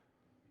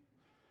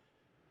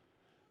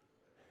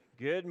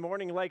Good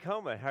morning, Lake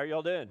Homa. How are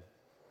y'all doing?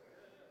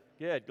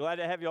 Good. Glad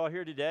to have you all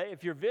here today.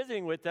 If you're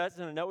visiting with us,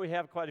 and I know we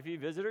have quite a few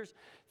visitors,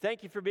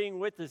 thank you for being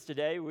with us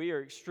today. We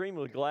are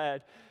extremely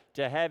glad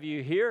to have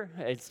you here.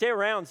 And stay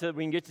around so that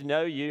we can get to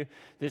know you.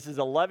 This is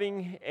a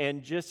loving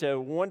and just a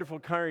wonderful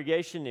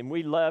congregation, and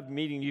we love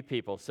meeting you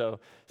people. So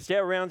stay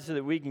around so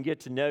that we can get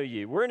to know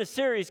you. We're in a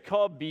series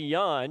called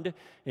Beyond,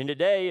 and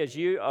today, as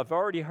you have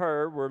already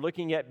heard, we're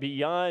looking at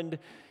Beyond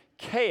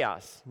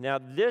Chaos. Now,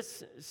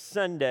 this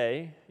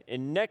Sunday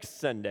and next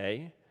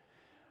Sunday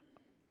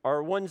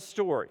are one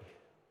story,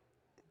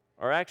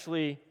 or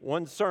actually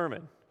one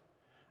sermon.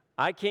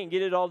 I can't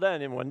get it all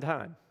done in one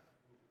time.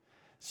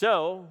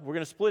 So we're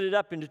going to split it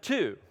up into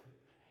two.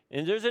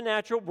 And there's a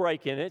natural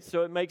break in it,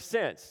 so it makes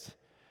sense.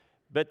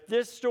 But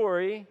this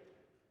story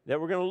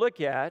that we're going to look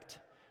at,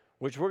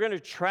 which we're going to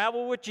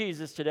travel with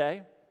Jesus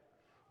today,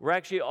 we're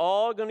actually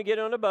all going to get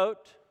on a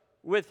boat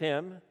with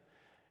him,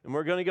 and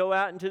we're going to go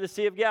out into the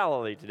Sea of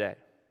Galilee today.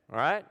 All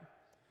right?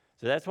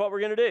 So that's what we're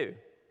going to do.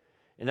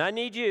 And I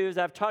need you, as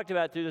I've talked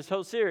about through this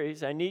whole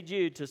series, I need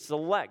you to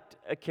select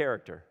a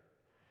character.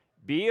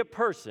 Be a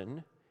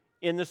person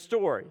in the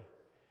story.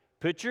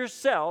 Put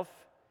yourself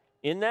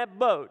in that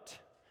boat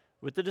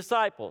with the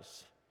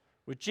disciples,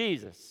 with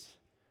Jesus.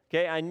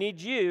 Okay, I need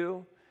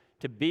you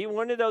to be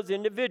one of those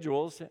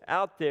individuals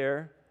out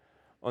there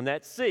on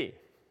that sea.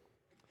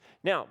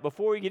 Now,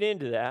 before we get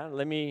into that,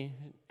 let me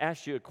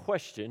ask you a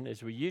question,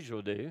 as we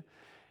usually do.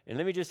 And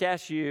let me just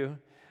ask you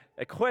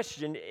a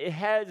question.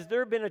 Has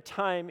there been a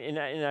time, and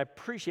I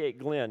appreciate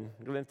Glenn.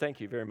 Glenn, thank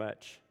you very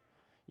much.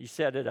 You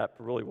set it up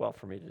really well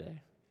for me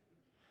today.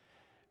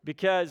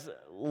 Because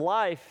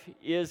life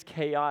is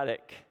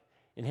chaotic.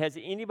 And has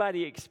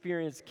anybody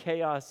experienced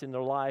chaos in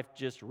their life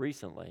just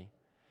recently?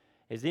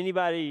 Has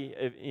anybody,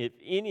 if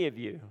any of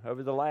you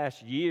over the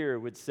last year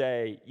would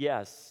say,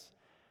 yes,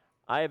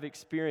 I have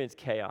experienced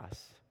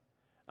chaos.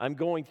 I'm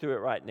going through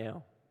it right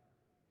now.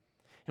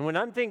 And when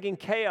I'm thinking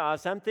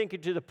chaos, I'm thinking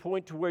to the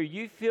point to where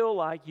you feel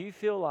like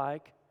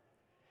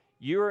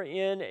you're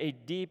in a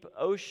deep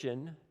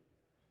ocean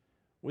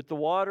with the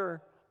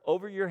water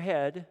over your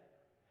head,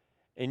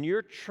 and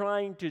you're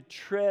trying to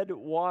tread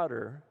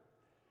water,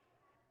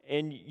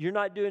 and you're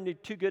not doing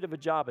too good of a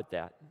job at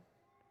that.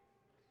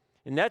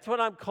 And that's what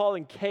I'm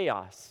calling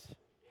chaos.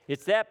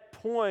 It's that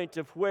point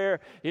of where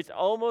it's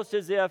almost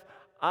as if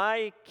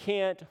I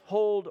can't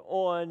hold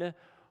on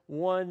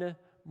one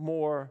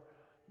more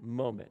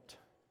moment.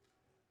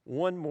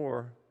 One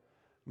more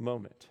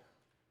moment.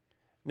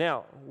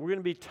 Now, we're going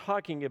to be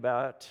talking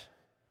about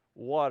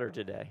water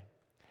today.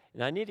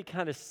 And I need to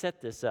kind of set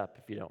this up,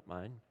 if you don't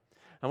mind.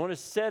 I want to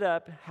set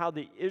up how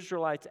the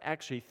Israelites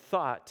actually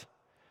thought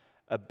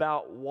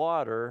about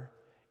water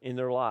in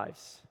their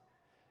lives.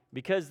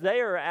 Because they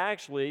are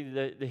actually,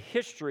 the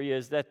history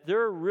is that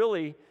they're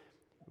really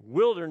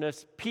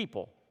wilderness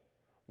people.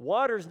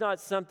 Water's not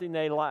something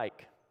they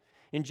like.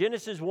 In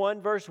Genesis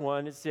 1, verse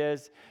 1, it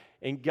says,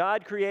 "And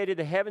God created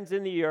the heavens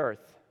and the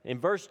earth."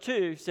 And verse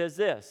 2 says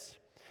this,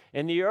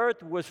 "And the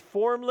earth was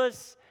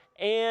formless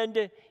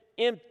and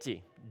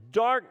empty.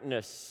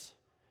 Darkness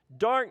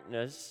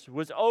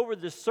was over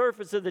the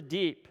surface of the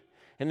deep,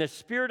 and the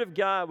Spirit of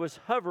God was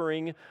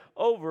hovering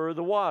over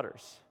the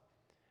waters."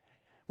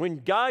 When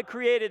God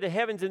created the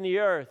heavens and the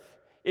earth,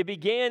 it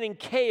began in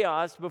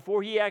chaos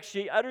before he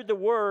actually uttered the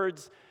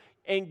words,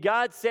 and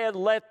God said,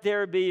 "Let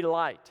there be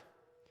light."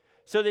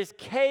 So this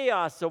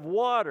chaos of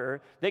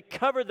water that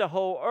covered the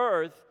whole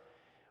earth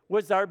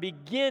was our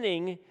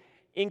beginning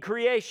in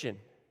creation.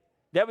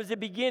 That was the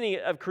beginning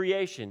of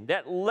creation.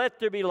 That let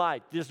there be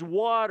light. This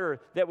water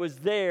that was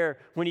there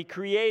when he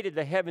created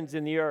the heavens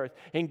and the earth.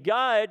 And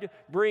God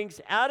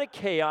brings out of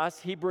chaos,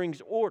 he brings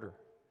order.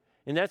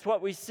 And that's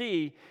what we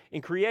see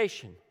in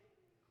creation.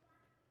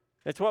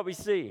 That's what we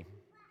see.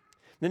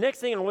 The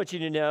next thing I want you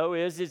to know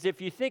is if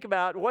you think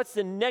about what's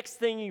the next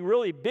thing,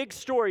 really big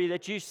story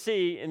that you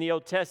see in the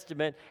Old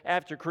Testament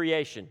after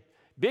creation.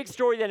 Big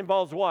story that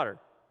involves water.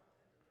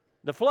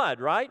 The flood,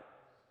 right?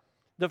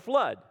 The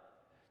flood.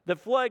 The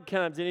flood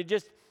comes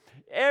and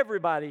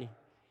everybody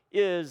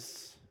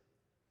is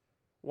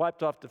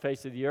wiped off the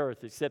face of the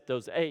earth except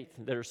those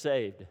 8 that are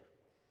saved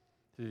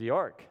through the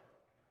ark.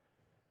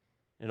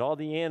 And all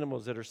the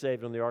animals that are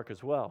saved on the ark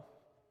as well.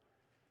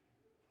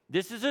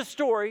 This is a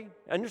story.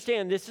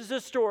 Understand, this is a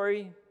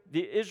story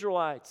the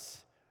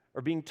Israelites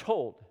are being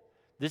told.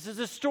 This is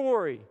a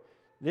story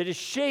that is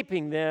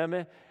shaping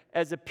them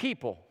as a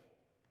people.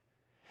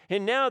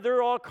 And now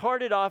they're all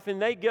carted off, and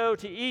they go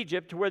to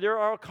Egypt, where they're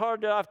all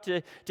carted off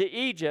to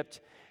Egypt.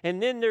 And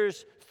then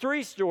there's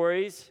 3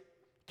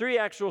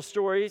 actual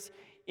stories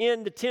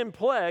in the 10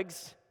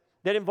 plagues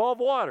that involve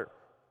water,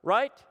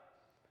 right?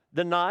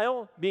 The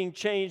Nile being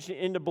changed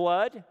into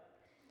blood.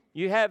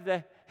 You have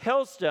the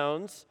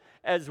hailstones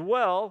as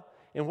well.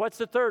 And what's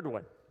the third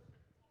one?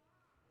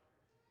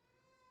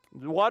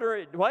 The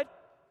water, what?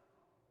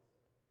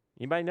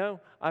 Anybody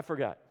know? I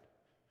forgot.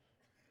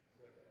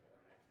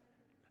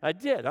 I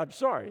did. I'm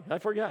sorry. I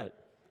forgot it.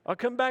 I'll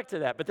come back to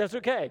that, but that's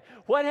okay.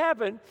 What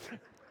happened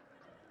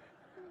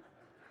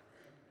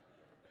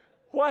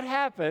what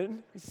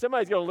happened?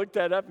 Somebody's going to look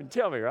that up and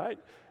tell me, right?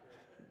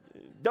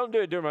 Don't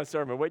do it during my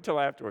sermon. Wait till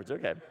afterwards.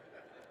 Okay.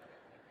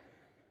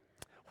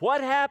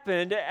 What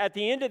happened at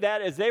the end of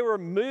that is they were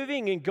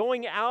moving and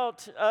going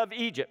out of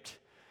Egypt.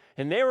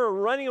 And they were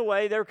running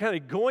away. They were kind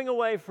of going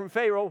away from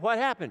Pharaoh. What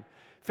happened?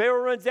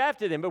 Pharaoh runs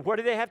after them, but what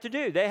do they have to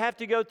do? They have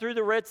to go through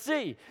the Red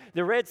Sea.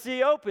 The Red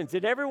Sea opens,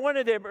 and every one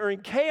of them are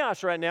in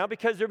chaos right now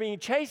because they're being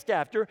chased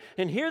after.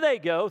 And here they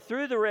go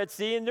through the Red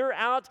Sea, and they're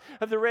out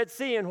of the Red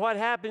Sea. And what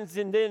happens?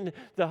 And then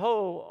the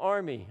whole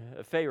army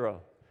of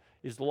Pharaoh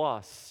is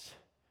lost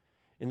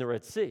in the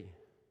Red Sea.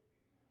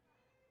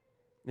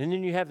 And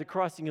then you have the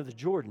crossing of the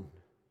Jordan.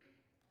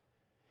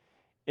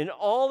 And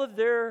all of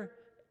their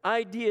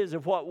ideas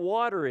of what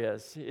water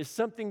is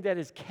something that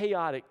is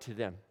chaotic to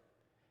them.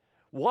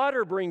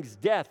 Water brings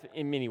death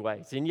in many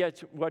ways, and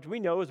yet what we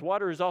know is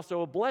water is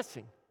also a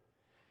blessing.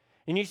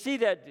 And you see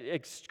that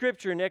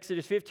scripture in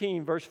Exodus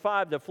 15, verse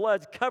 5, the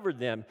floods covered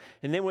them,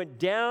 and they went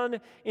down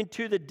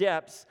into the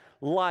depths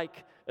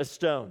like a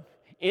stone.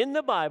 In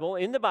the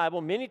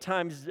Bible, many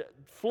times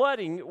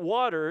flooding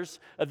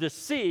waters of the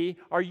sea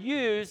are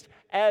used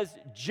as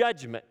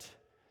judgment.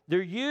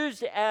 They're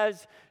used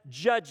as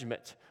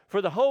judgment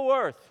for the whole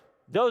earth.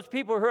 Those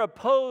people who are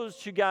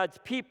opposed to God's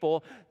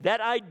people, that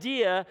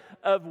idea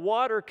of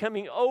water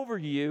coming over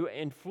you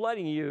and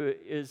flooding you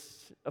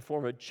is a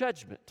form of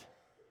judgment.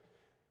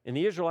 And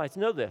the Israelites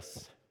know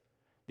this.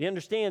 They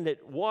understand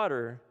that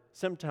water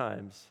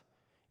sometimes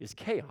is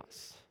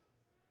chaos.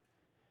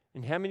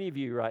 And how many of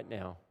you right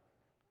now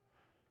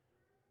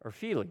are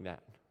feeling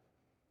that?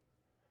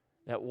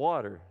 That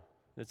water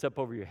that's up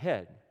over your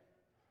head.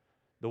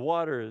 The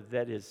water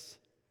that is,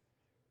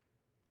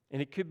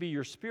 and it could be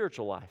your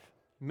spiritual life.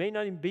 It may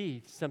not even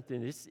be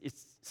something, it's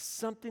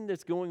something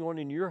that's going on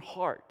in your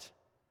heart.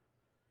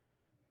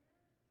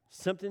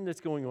 Something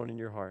that's going on in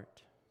your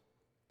heart.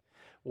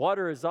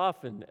 Water is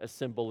often a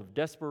symbol of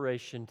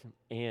desperation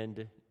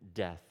and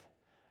death.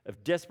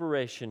 Of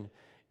desperation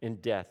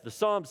and death. The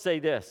Psalms say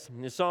this.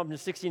 In Psalm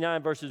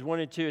 69, verses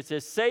 1 and 2, it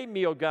says, "Save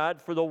me, O God,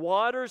 for the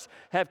waters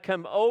have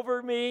come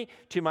over me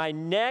to my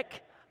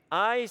neck.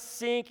 I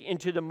sink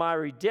into the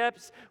miry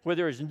depths where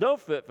there is no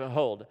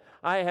foothold.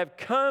 I have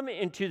come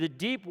into the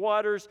deep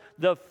waters.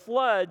 The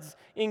floods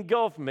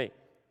engulf me."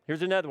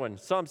 Here's another one.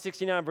 Psalm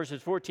 69,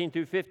 verses 14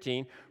 through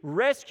 15.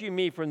 "Rescue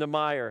me from the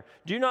mire.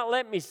 Do not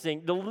let me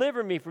sink.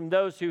 Deliver me from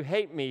those who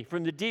hate me,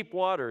 from the deep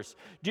waters.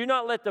 Do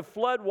not let the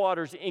flood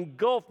waters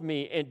engulf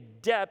me in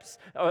depths,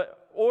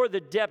 or the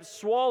depths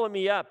swallow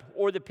me up,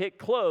 or the pit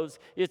close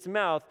its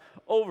mouth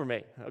over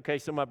me." Okay,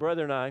 so my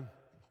brother and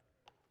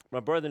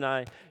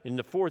I, in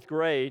the 4th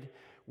grade,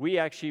 we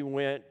actually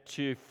went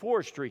to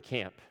forestry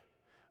camp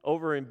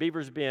over in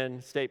Beavers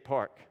Bend State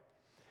Park.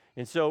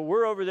 And so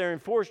we're over there in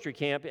forestry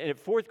camp, and at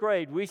 4th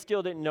grade, we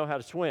still didn't know how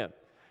to swim.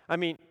 I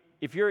mean,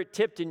 if you're at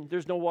Tipton,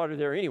 there's no water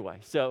there anyway.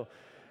 So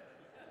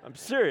I'm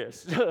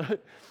serious. They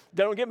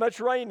don't get much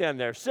rain down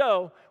there.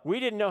 So we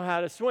didn't know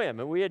how to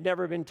swim, and we had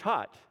never been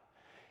taught.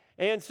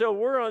 And so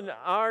we're on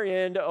our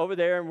end over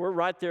there, and we're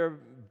right there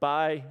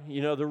by,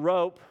 the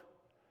rope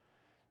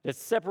that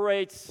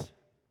separates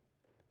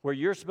where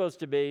you're supposed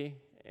to be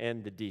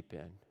and the deep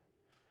end.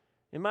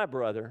 And my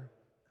brother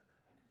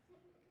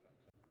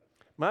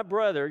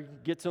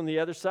gets on the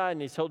other side,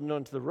 and he's holding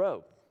on to the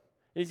rope.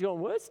 And he's going,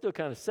 "Well, it's still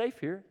kind of safe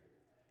here.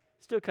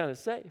 Still kind of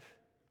safe.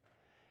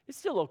 It's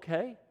still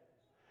okay."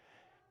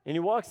 And he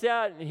walks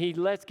out, and he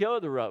lets go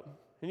of the rope,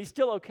 and he's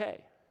still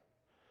okay.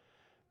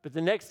 But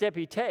the next step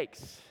he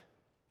takes,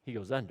 he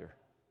goes under.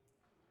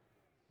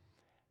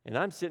 And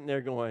I'm sitting there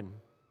going,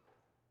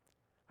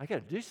 I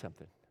got to do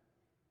something.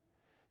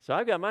 So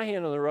I've got my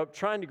hand on the rope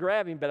trying to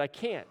grab him, but I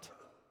can't.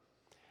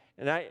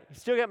 And I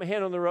still got my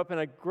hand on the rope, and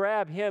I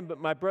grab him, but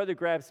my brother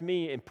grabs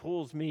me and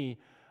pulls me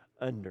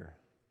under.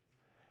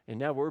 And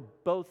now we're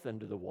both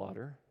under the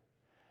water.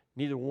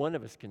 Neither one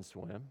of us can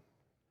swim.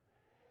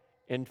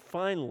 And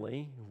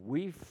finally,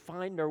 we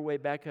find our way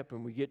back up,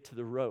 and we get to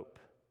the rope.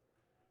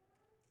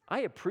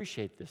 I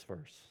appreciate this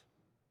verse.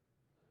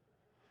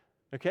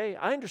 Okay?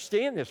 I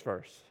understand this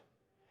verse.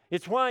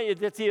 It's why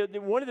that's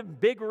one of the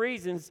big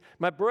reasons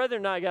my brother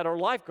and I got our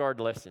lifeguard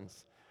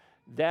lessons.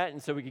 That,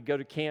 and so we could go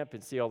to camp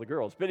and see all the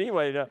girls. But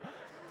anyway,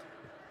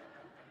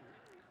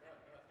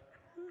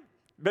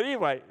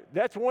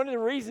 that's one of the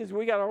reasons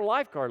we got our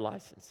lifeguard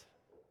license.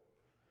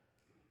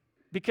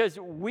 Because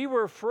we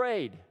were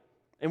afraid,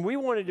 and we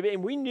wanted to be,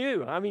 and we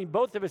knew. I mean,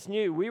 both of us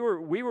knew we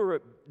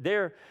were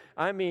there.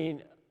 I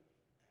mean,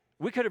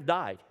 we could have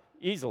died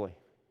easily.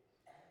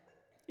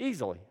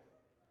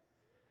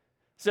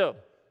 So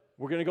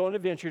we're going to go on an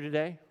adventure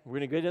today. We're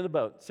going to get in the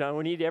boat. So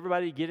we need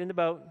everybody to get in the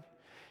boat.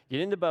 Get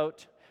in the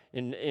boat.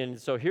 And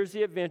so here's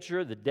the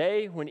adventure. The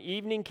day when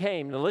evening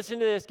came. Now listen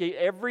to this.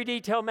 Every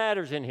detail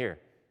matters in here.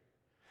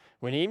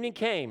 When evening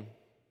came,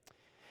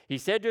 he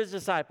said to his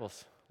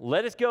disciples,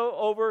 "Let us go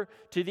over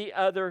to the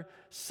other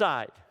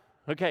side."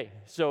 Okay,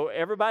 so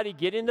everybody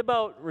get in the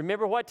boat.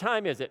 Remember, what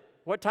time is it?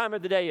 What time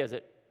of the day is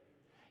it?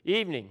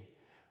 Evening.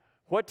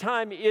 What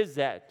time is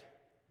that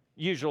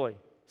usually?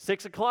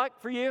 6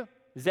 o'clock for you?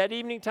 Is that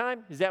evening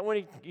time? Is that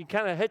when he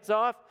kind of hits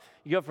off?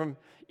 You go from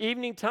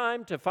evening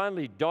time to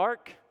finally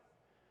dark.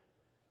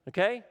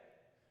 Okay?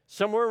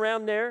 Somewhere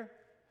around there.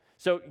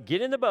 So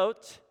get in the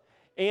boat,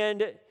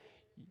 and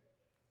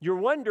you're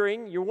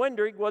wondering,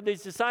 well,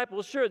 these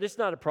disciples, sure, this is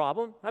not a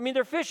problem. I mean,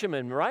 they're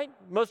fishermen, right?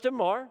 Most of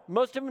them are.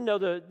 Most of them know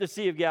the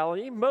Sea of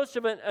Galilee. Most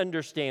of them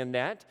understand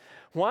that.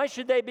 Why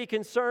should they be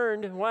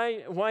concerned?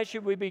 Why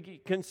should we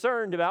be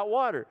concerned about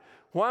water?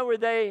 Why were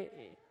they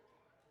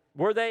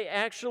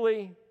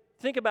actually,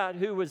 think about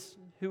who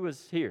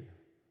was here.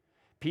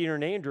 Peter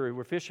and Andrew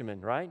were fishermen,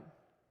 right?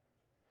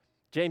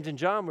 James and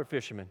John were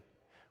fishermen.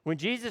 When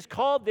Jesus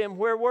called them,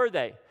 where were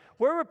they?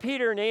 Where were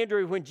Peter and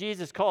Andrew when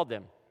Jesus called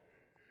them?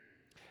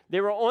 They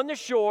were on the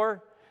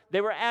shore.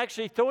 They were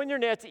actually throwing their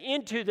nets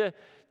into the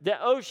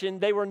ocean.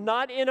 They were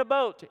not in a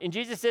boat. And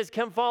Jesus says,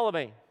 come follow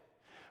me.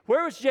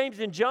 Where was James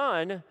and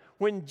John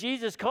when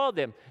Jesus called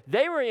them?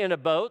 They were in a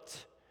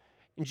boat,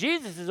 and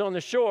Jesus is on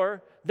the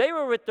shore. They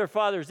were with their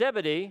father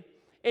Zebedee,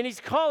 and he's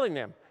calling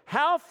them.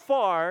 How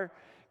far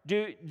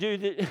do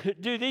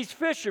these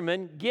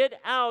fishermen get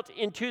out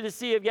into the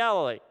Sea of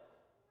Galilee?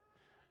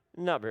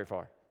 Not very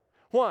far.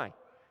 Why?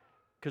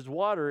 Because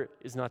water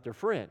is not their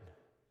friend.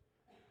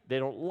 They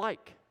don't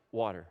like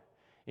water.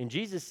 And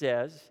Jesus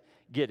says,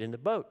 get in the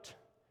boat.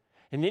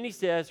 And then he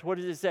says, what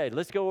does it say?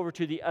 Let's go over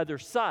to the other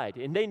side.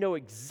 And they know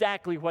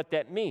exactly what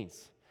that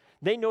means.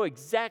 They know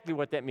exactly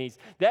what that means.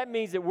 That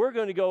means that we're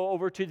going to go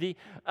over to the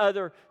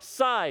other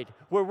side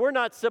where we're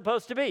not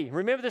supposed to be.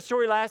 Remember the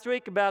story last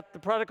week about the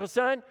prodigal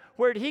son?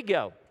 Where did he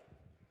go?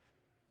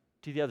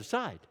 To the other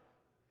side.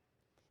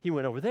 He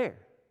went over there.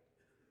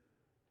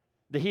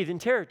 The heathen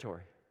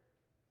territory.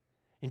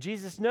 And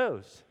Jesus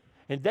knows,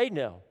 and they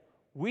know,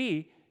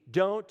 we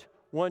don't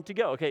want to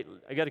go. Okay,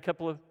 I got a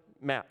couple of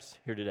maps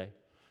here today.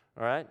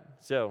 All right,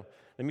 so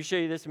let me show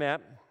you this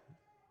map.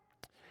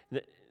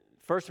 The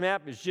first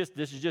map is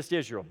this is just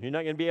Israel. You're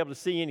not going to be able to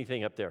see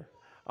anything up there.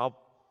 I'll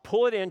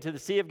pull it into the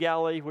Sea of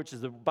Galilee, which is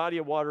the body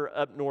of water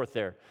up north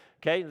there.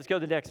 Okay, let's go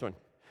to the next one.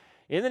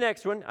 In the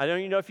next one, I don't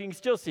even know if you can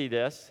still see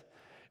this,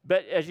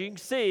 but as you can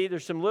see,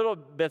 there's some little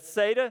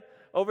Bethsaida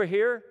over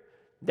here.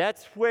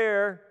 That's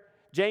where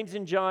James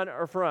and John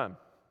are from.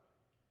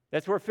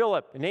 That's where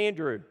Philip and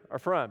Andrew are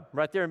from,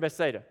 right there in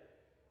Bethsaida.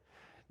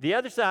 The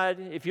other side,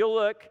 if you'll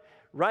look,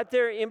 right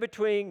there in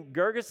between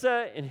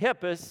Gergesa and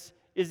Hippus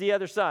is the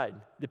other side.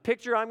 The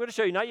picture I'm going to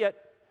show you, not yet,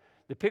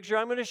 the picture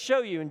I'm going to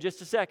show you in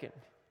just a second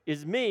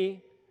is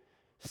me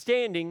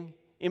standing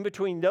in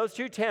between those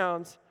two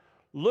towns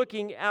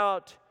looking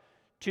out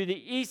to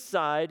the east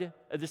side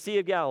of the Sea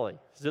of Galilee.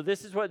 So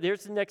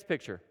here's the next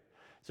picture.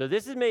 So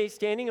this is me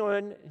standing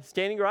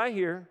right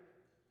here,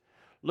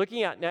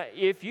 looking out. Now,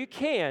 if you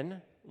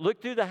can,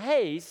 look through the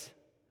haze,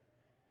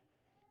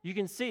 you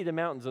can see the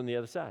mountains on the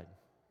other side.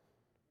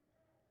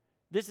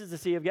 This is the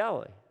Sea of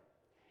Galilee.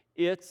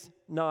 It's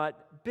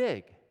not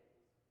big.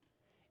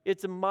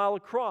 It's a mile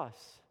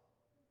across.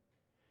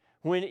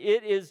 When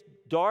it is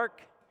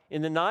dark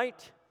in the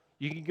night,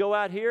 you can go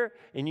out here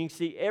and you can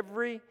see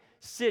every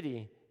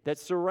city that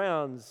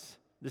surrounds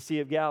the Sea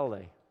of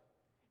Galilee.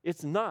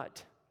 It's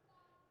not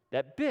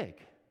that big.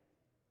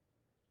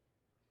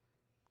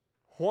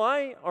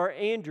 Why are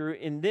Andrew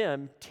and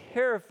them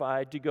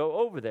terrified to go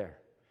over there?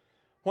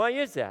 Why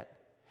is that?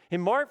 In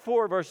Mark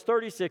 4, verse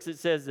 36, it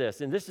says this,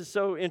 and this is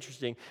so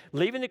interesting.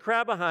 Leaving the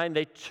crowd behind,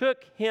 they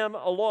took him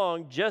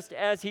along just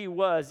as he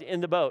was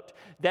in the boat.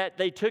 That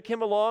they took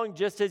him along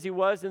just as he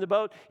was in the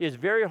boat is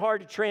very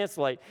hard to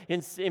translate.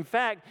 In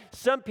fact,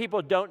 some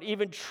people don't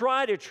even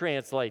try to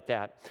translate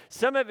that.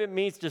 Some of it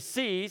means to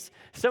seize.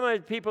 Some of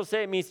the people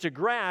say it means to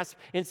grasp.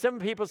 And some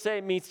people say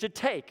it means to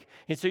take.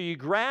 And so you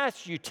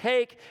grasp, you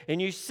take,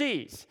 and you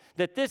seize.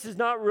 That this is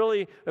not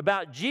really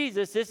about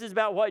Jesus. This is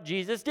about what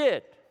Jesus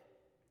did.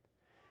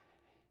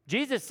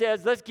 Jesus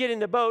says, let's get in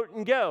the boat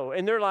and go.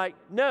 And they're like,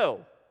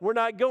 no, we're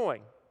not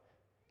going.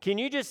 Can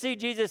you just see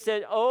Jesus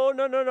said, oh,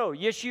 no.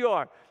 Yes, you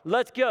are.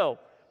 Let's go,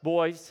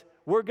 boys.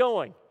 We're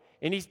going.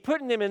 And he's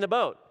putting them in the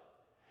boat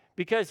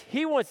because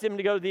he wants them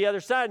to go to the other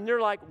side. And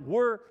they're like,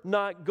 we're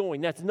not going.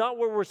 That's not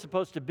where we're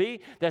supposed to be.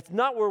 That's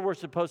not where we're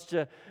supposed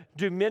to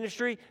do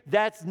ministry.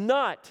 That's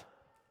not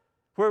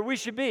where we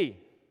should be.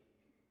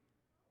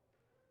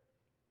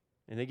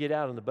 And they get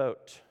out on the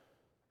boat.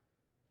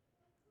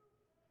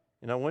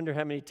 And I wonder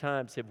how many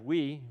times have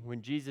we,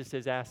 when Jesus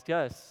has asked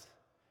us,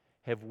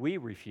 have we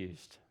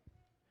refused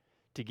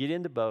to get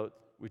in the boat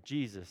with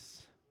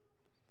Jesus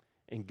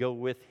and go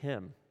with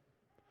him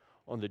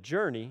on the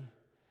journey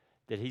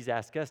that he's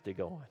asked us to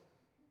go on?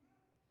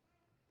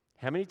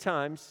 How many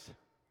times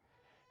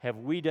have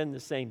we done the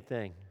same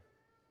thing?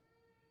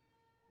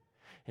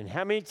 And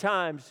how many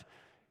times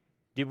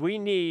did we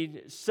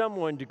need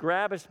someone to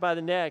grab us by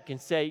the neck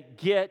and say,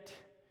 get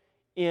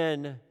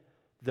in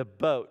the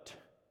boat?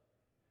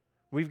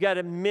 We've got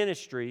a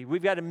ministry.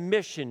 We've got a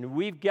mission.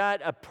 We've got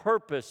a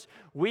purpose.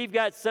 We've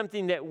got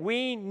something that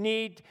we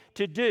need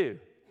to do.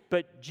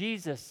 But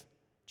Jesus,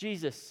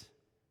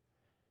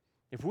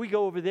 if we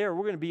go over there,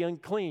 we're going to be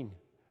unclean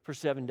for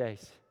 7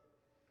 days.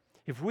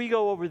 If we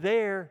go over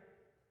there,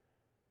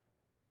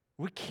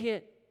 We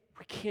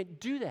can't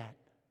do that.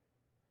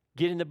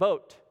 Get in the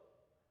boat.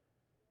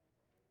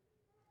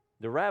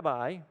 The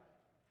rabbi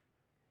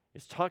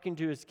is talking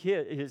to his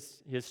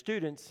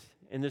students,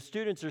 and the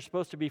students are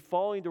supposed to be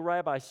following the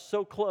rabbi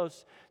so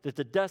close that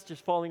the dust is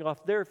falling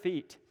off their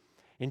feet.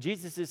 And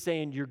Jesus is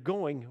saying, you're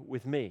going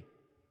with me.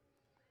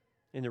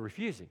 And they're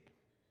refusing.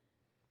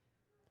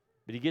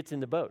 But he gets in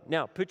the boat.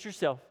 Now, put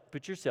yourself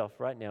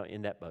right now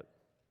in that boat.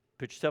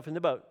 Put yourself in the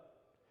boat.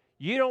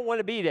 You don't want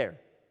to be there.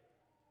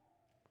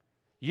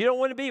 You don't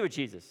want to be with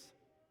Jesus.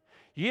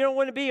 You don't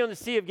want to be on the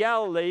Sea of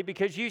Galilee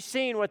because you've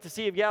seen what the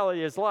Sea of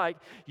Galilee is like.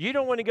 You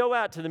don't want to go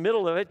out to the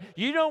middle of it.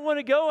 You don't want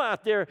to go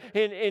out there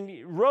and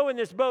row in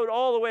this boat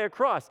all the way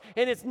across.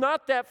 And it's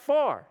not that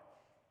far.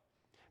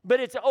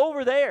 But it's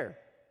over there.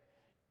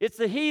 It's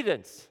the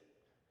heathens.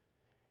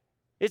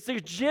 It's the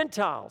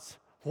Gentiles.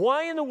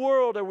 Why in the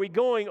world are we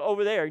going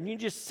over there? And you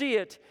just see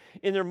it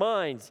in their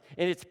minds,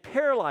 and it's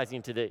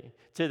paralyzing to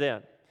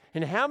them.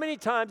 And how many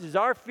times is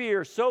our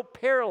fear so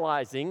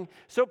paralyzing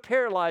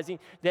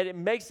that it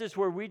makes us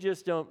where we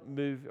just don't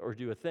move or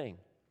do a thing?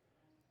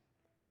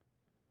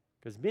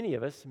 Because many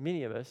of us,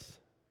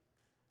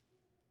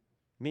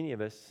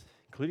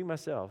 including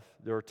myself,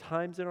 there are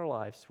times in our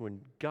lives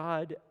when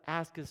God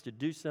asks us to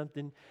do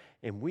something,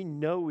 and we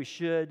know we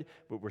should,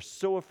 but we're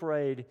so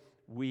afraid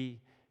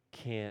we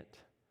can't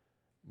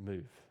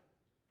move.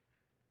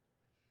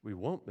 We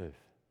won't move.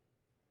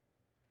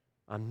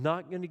 I'm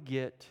not going to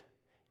get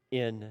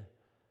in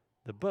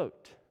the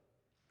boat.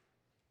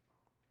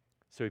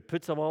 So he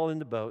puts them all in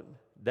the boat.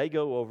 They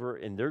go over,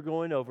 and they're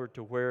going over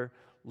to where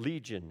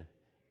Legion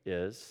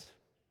is,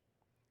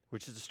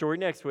 which is the story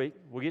next week.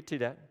 We'll get to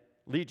that.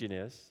 Legion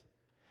is.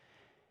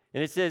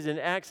 And it says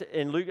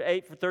in Luke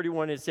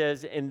 8:31, it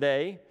says, and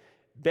they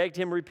begged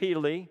him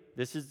repeatedly,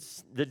 this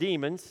is the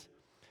demons,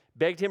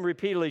 begged him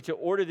repeatedly to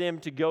order them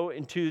to go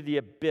into the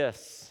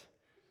abyss.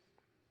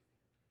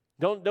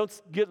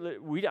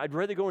 I'd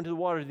rather go into the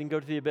water than go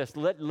to the abyss.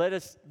 Let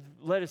us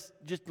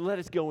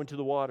go into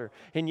the water.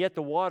 And yet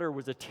the water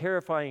was a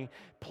terrifying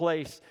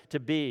place to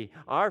be.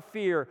 Our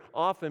fear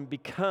often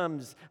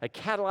becomes a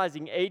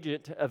catalyzing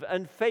agent of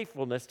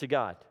unfaithfulness to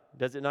God.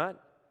 Does it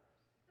not?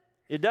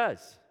 It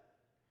does.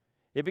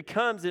 It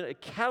becomes a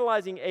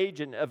catalyzing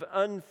agent of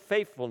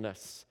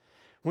unfaithfulness.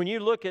 When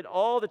you look at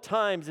all the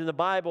times in the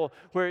Bible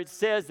where it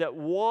says that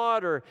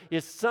water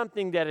is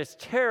something that is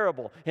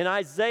terrible. In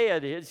Isaiah,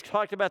 it's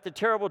talked about the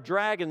terrible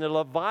dragon, the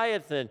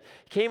Leviathan,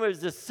 came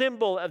as a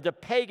symbol of the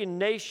pagan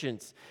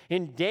nations.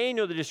 In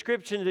Daniel, the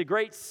description of the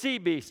great sea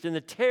beast and the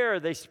terror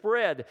they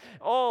spread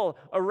all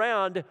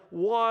around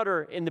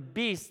water and the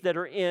beasts that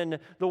are in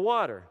the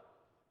water.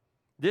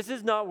 This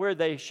is not where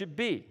they should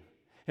be.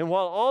 And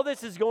while all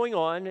this is going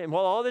on,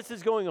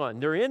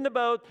 they're in the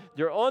boat,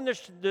 they're on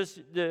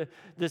the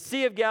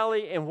Sea of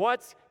Galilee, and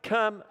what's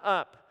come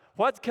up?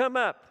 What's come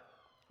up?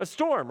 A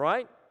storm,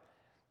 right?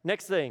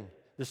 Next thing,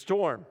 the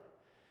storm.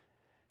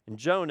 And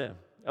Jonah,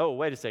 oh,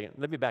 wait a second.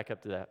 Let me back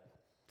up to that.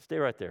 Stay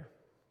right there.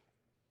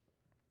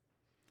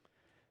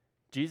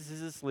 Jesus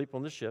is asleep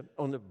on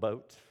the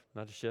boat,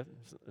 not a ship,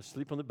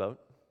 asleep on the boat.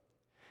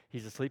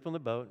 He's asleep on the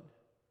boat.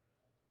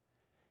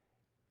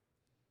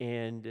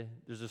 And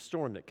there's a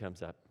storm that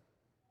comes up.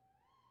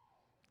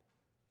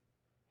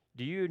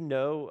 Do you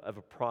know of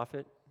a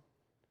prophet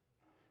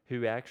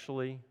who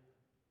actually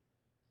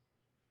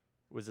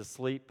was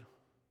asleep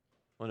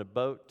on a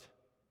boat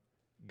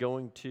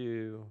going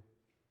to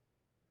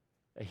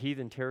a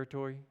heathen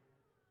territory?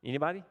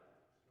 Anybody?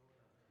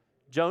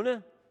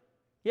 Jonah?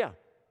 Yeah.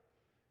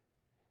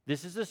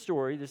 This is a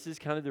story. This is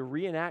kind of the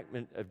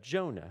reenactment of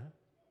Jonah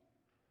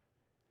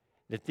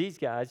that these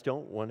guys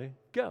don't want to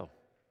go.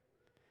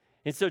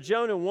 And so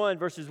Jonah 1,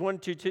 verses 1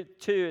 to 2,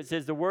 it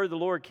says, the word of the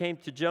Lord came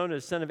to Jonah,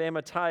 the son of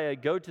Amittai,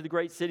 go to the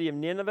great city of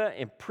Nineveh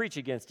and preach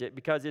against it,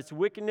 because its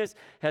wickedness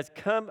has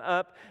come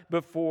up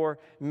before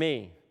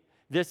me.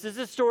 This is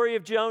the story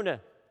of Jonah.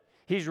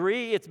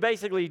 It's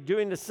basically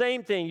doing the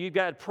same thing. You've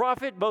got a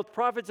prophet. Both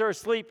prophets are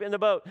asleep in the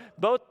boat.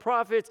 Both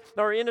prophets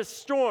are in a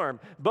storm.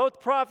 Both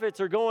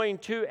prophets are going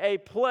to a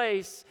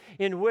place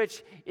in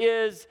which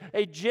is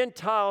a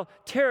Gentile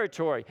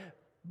territory.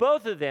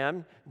 Both of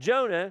them,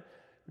 Jonah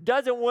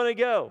doesn't want to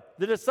go.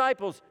 The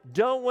disciples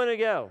don't want to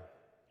go.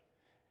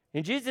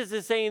 And Jesus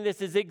is saying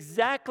this is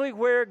exactly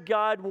where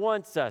God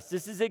wants us.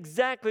 This is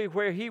exactly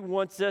where he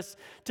wants us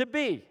to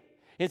be.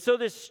 And so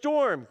this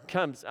storm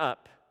comes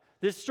up.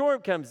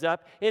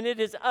 And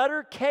it is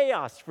utter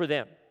chaos for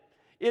them.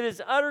 It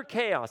is utter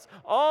chaos.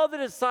 All the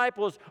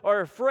disciples are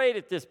afraid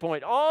at this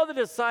point. All the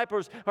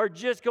disciples are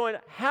just going,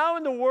 how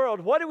in the world?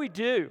 What do we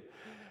do?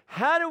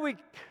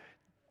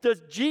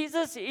 Does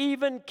Jesus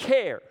even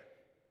care?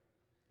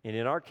 And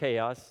in our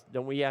chaos,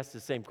 don't we ask the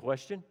same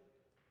question?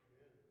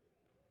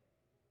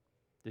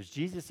 Does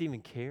Jesus even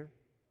care?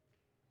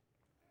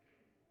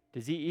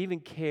 Does he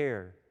even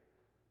care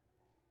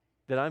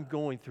that I'm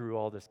going through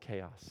all this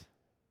chaos?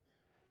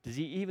 Does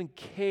he even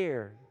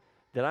care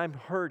that I'm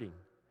hurting?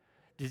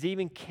 Does he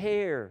even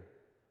care?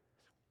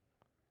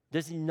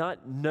 Does he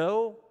not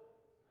know?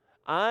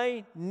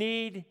 I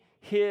need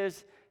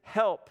his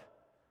help.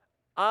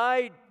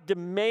 I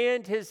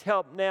demand his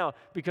help now,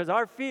 because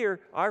our fear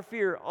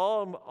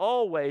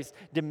always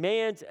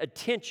demands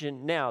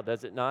attention now,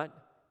 does it not?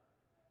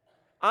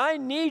 I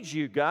need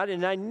you, God,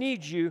 and I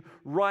need you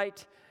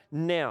right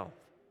now.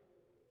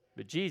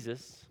 But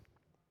Jesus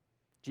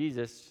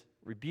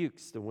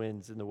rebukes the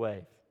winds and the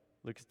wave.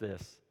 Look at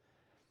this.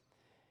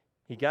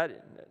 Did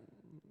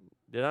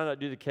I not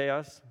do the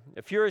chaos?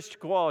 A furious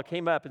squall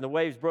came up and the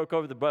waves broke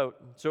over the boat,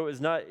 so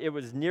it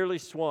was nearly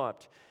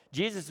swamped.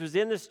 Jesus was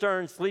in the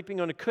stern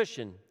sleeping on a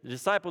cushion. The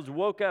disciples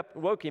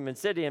woke him and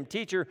said to him,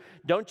 "Teacher,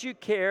 don't you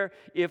care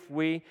if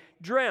we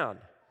drown?"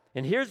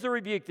 And here's the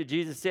rebuke that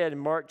Jesus said in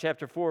Mark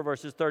chapter 4,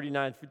 verses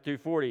 39 through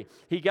 40.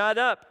 He got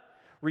up,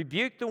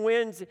 rebuked the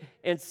winds,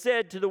 and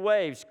said to the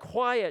waves,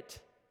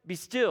 "Quiet, be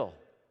still."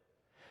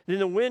 Then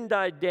the wind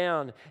died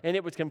down, and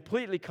it was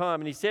completely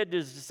calm. And he said to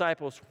his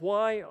disciples,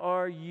 "Why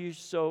are you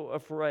so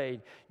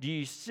afraid? Do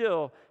you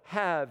still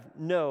have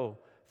no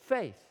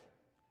faith?"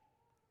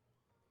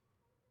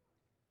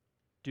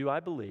 Do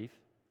I believe,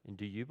 and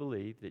do you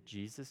believe, that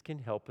Jesus can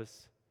help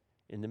us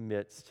in the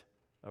midst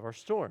of our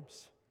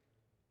storms?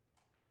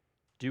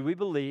 Do we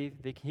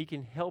believe that he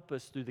can help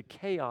us through the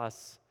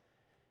chaos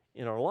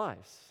in our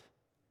lives?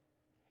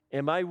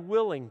 Am I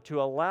willing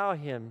to allow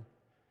him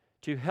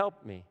to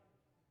help me?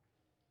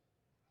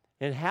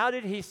 And how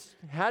did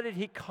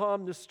he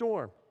calm the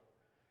storm?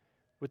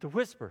 With a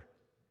whisper.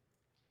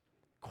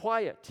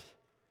 Quiet.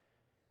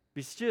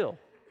 Be still.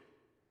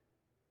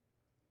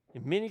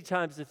 And many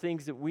times the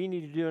things that we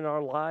need to do in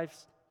our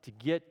lives to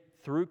get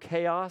through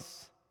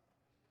chaos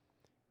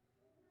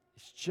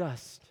is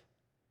just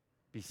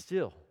be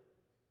still.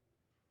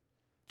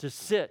 To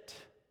sit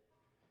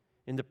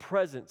in the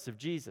presence of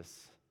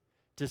Jesus.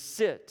 To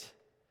sit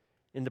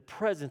in the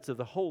presence of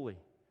the holy.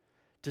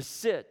 To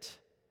sit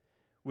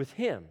with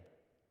him.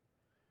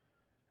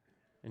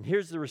 And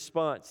here's the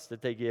response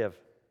that they give.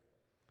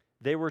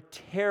 They were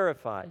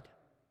terrified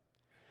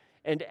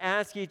and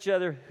asked each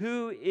other,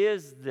 "Who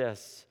is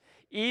this?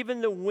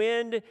 Even the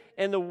wind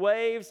and the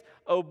waves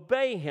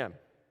obey him."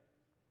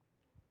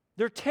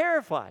 They're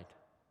terrified.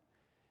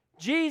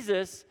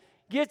 Jesus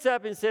gets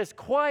up and says,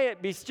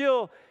 "Quiet, be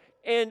still,"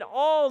 and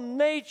all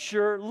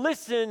nature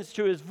listens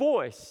to his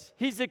voice.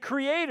 He's the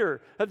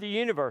creator of the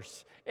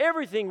universe.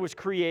 Everything was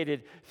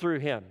created through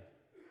him.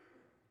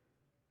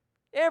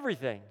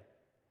 Everything.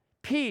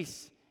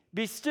 Peace,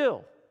 be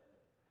still.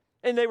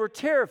 And they were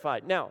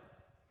terrified. Now,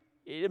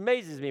 it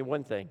amazes me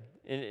one thing,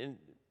 and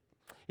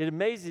it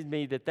amazes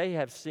me that they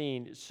have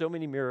seen so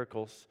many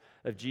miracles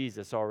of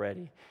Jesus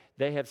already.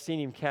 They have seen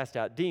him cast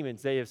out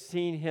demons. They have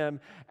seen him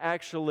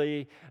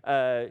actually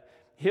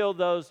heal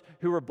those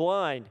who were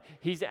blind.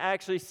 He's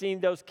actually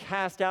seen those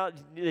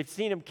they've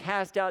seen him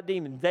cast out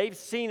demons. They've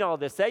seen all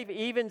this. They've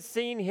even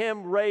seen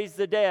him raise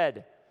the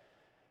dead.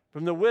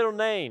 From the widow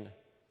Nain,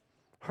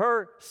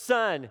 her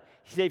son,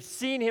 they've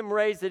seen him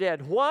raise the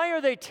dead. Why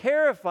are they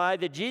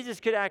terrified that Jesus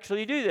could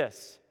actually do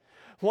this?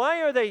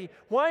 Why are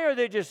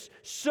they just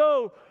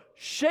so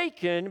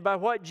shaken by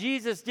what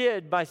Jesus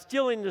did by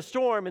stilling the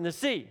storm in the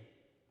sea?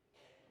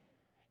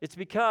 It's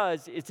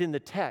because it's in the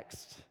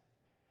text.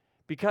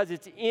 Because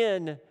it's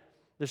in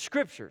the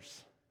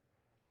Scriptures.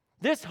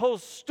 This whole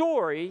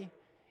story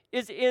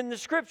is in the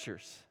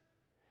Scriptures.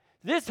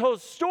 This whole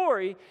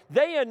story,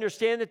 they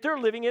understand that they're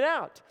living it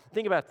out.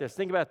 Think about this.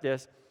 Think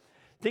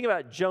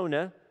about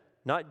Jonah.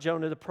 Not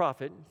Jonah the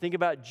prophet. Think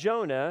about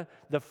Jonah,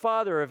 the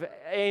father of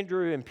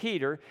Andrew and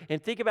Peter.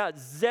 And think about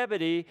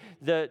Zebedee,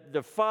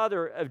 the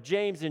father of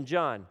James and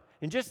John.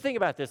 And just think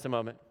about this a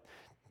moment.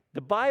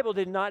 The Bible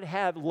did not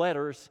have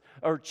letters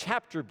or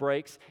chapter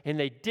breaks, and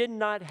they did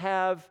not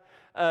have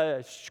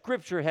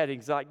scripture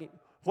headings like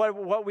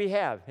what we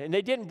have. And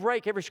they didn't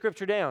break every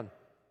scripture down.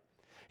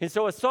 And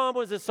so a psalm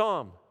was a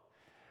psalm.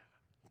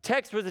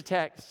 Text was a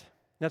text.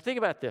 Now think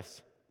about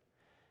this.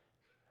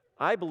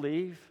 I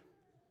believe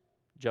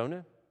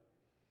Jonah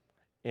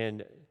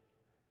and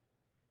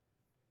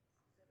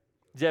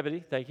Zebedee,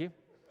 thank you.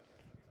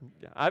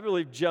 I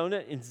believe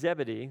Jonah and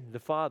Zebedee, the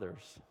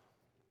fathers,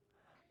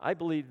 I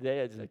believe they,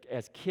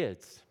 as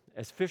kids,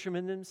 as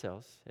fishermen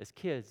themselves, as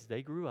kids,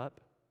 they grew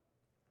up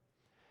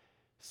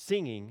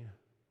singing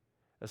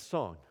a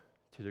song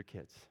to their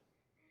kids.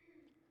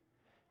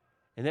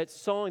 And that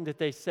song that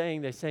they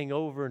sang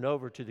over and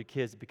over to the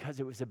kids because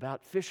it was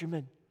about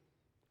fishermen.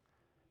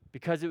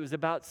 Because it was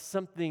about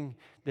something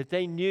that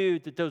they knew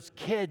that those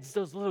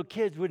little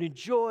kids would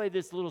enjoy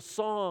this little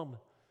psalm.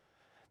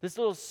 This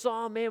little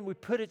psalm, man, we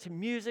put it to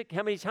music.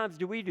 How many times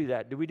do we do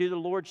that? Do we do the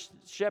Lord's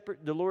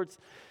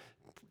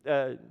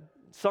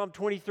Psalm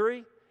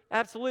 23?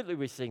 Absolutely,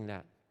 we sing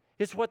that.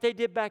 It's what they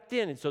did back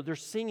then. And so they're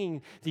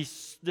singing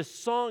this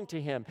song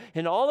to him.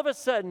 And all of a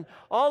sudden,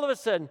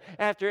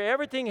 after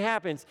everything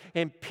happens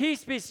and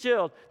peace be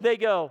still, they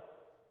go,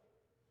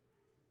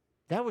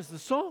 that was the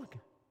song.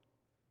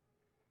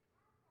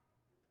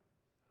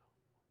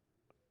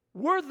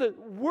 We're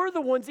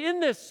the ones in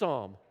this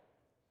psalm.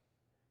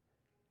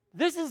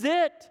 This is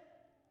it.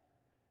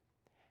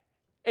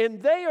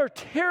 And they are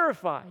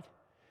terrified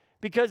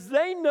because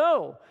they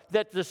know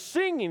that the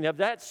singing of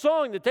that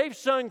song that they've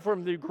sung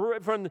from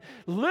the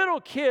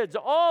little kids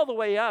all the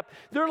way up,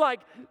 they're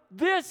like,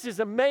 this is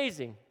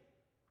amazing.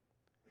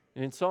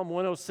 And in Psalm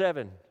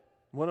 107,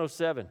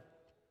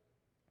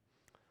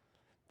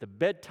 the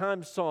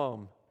bedtime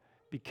psalm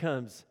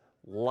becomes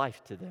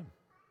life to them.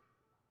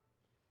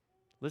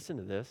 Listen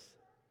to this.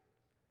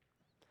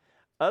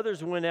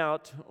 Others went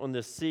out on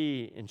the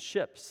sea in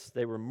ships.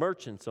 They were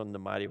merchants on the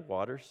mighty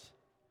waters.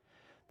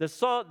 They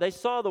saw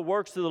the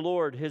works of the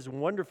Lord, his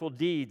wonderful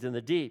deeds in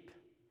the deep.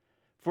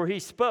 For he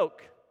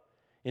spoke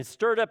and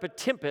stirred up a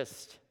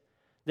tempest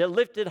that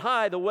lifted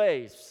high the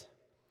waves.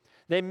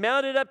 They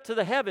mounted up to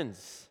the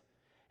heavens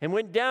and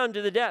went down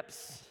to the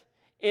depths.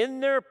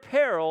 In their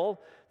peril,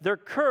 their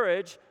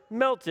courage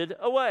melted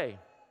away.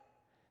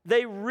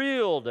 They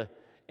reeled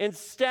and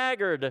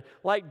staggered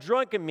like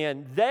drunken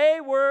men. They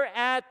were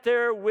at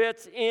their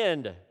wits'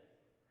 end.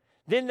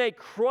 Then they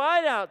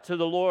cried out to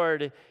the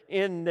Lord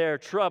in their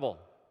trouble,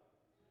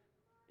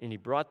 and he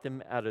brought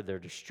them out of their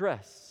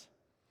distress.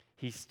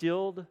 He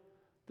stilled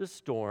the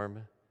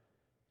storm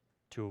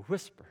to a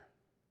whisper.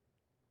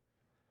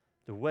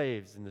 The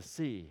waves in the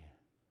sea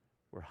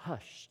were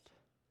hushed.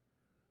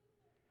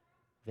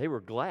 They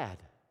were glad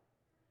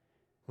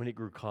when it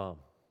grew calm.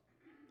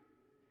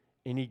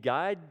 And he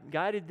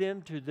guided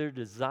them to their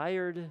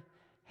desired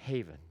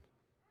haven.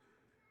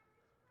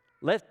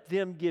 Let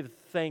them give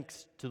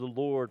thanks to the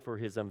Lord for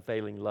his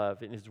unfailing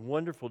love and his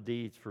wonderful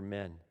deeds for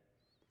men.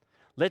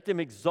 Let them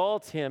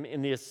exalt him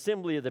in the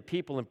assembly of the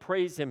people and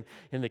praise him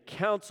in the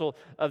council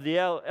of the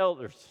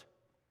elders.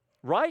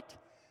 Right?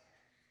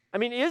 I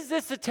mean, is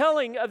this a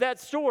telling of that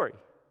story?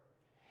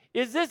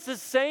 Is this the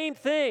same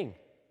thing?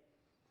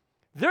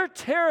 They're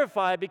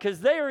terrified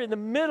because they are in the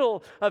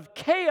middle of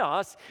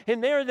chaos,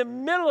 and they're in the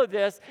middle of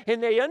this,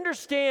 and they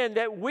understand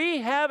that we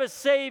have a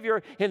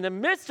Savior in the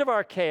midst of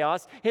our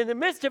chaos, in the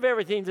midst of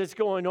everything that's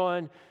going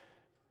on,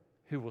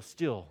 who will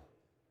still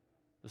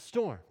the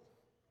storm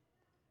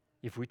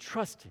if we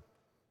trust him.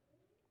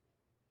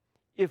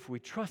 If we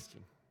trust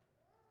him.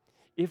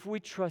 If we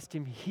trust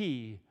him,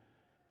 he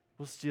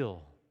will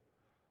still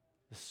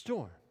the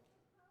storm.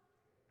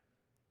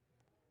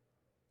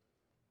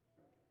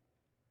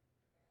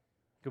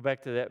 Go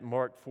back to that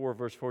Mark 4,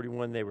 verse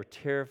 41. They were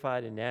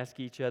terrified and asked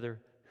each other,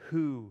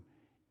 who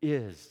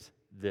is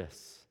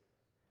this?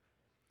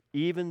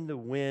 Even the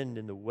wind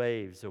and the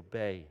waves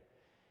obey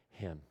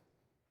him.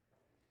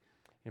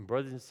 And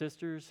brothers and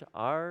sisters,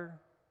 our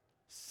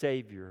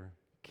Savior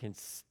can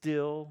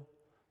still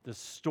the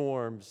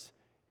storms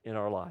in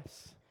our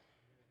lives.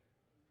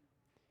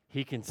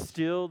 He can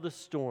still the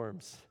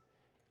storms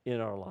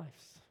in our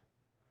lives.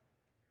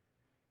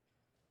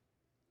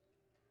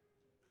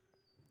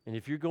 And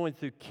if you're going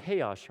through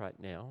chaos right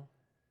now,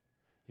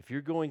 if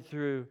you're going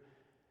through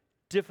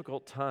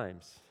difficult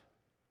times,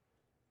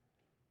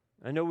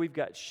 I know we've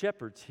got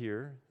shepherds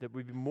here that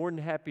would be more than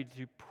happy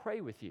to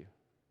pray with you.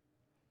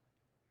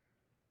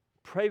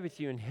 Pray with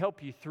you and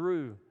help you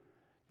through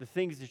the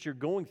things that you're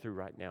going through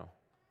right now.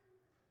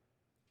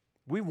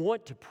 We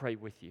want to pray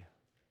with you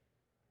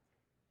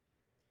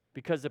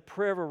because the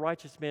prayer of a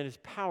righteous man is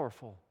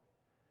powerful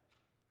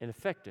and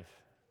effective.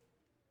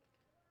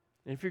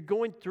 And if you're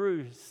going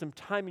through some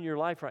time in your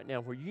life right now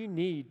where you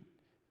need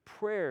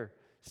prayer,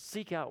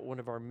 seek out one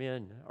of our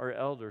men, our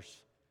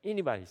elders,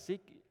 anybody,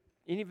 seek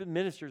any of the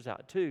ministers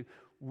out too.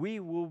 We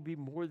will be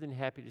more than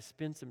happy to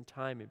spend some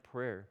time in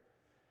prayer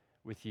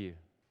with you.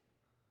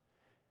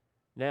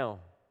 Now,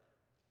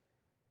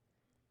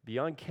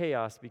 beyond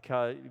chaos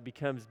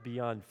becomes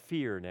beyond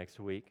fear next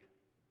week.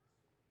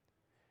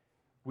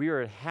 We are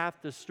at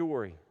half the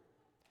story.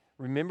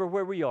 Remember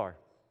where we are.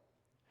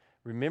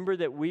 Remember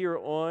that we are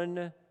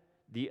on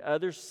the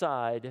other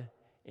side,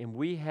 and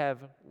we have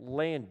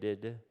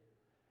landed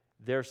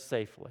there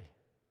safely.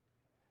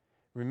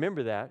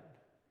 Remember that,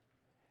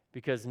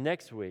 because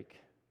next week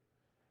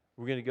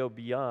we're going to go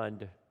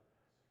beyond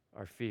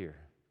our fear.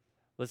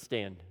 Let's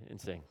stand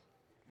and sing.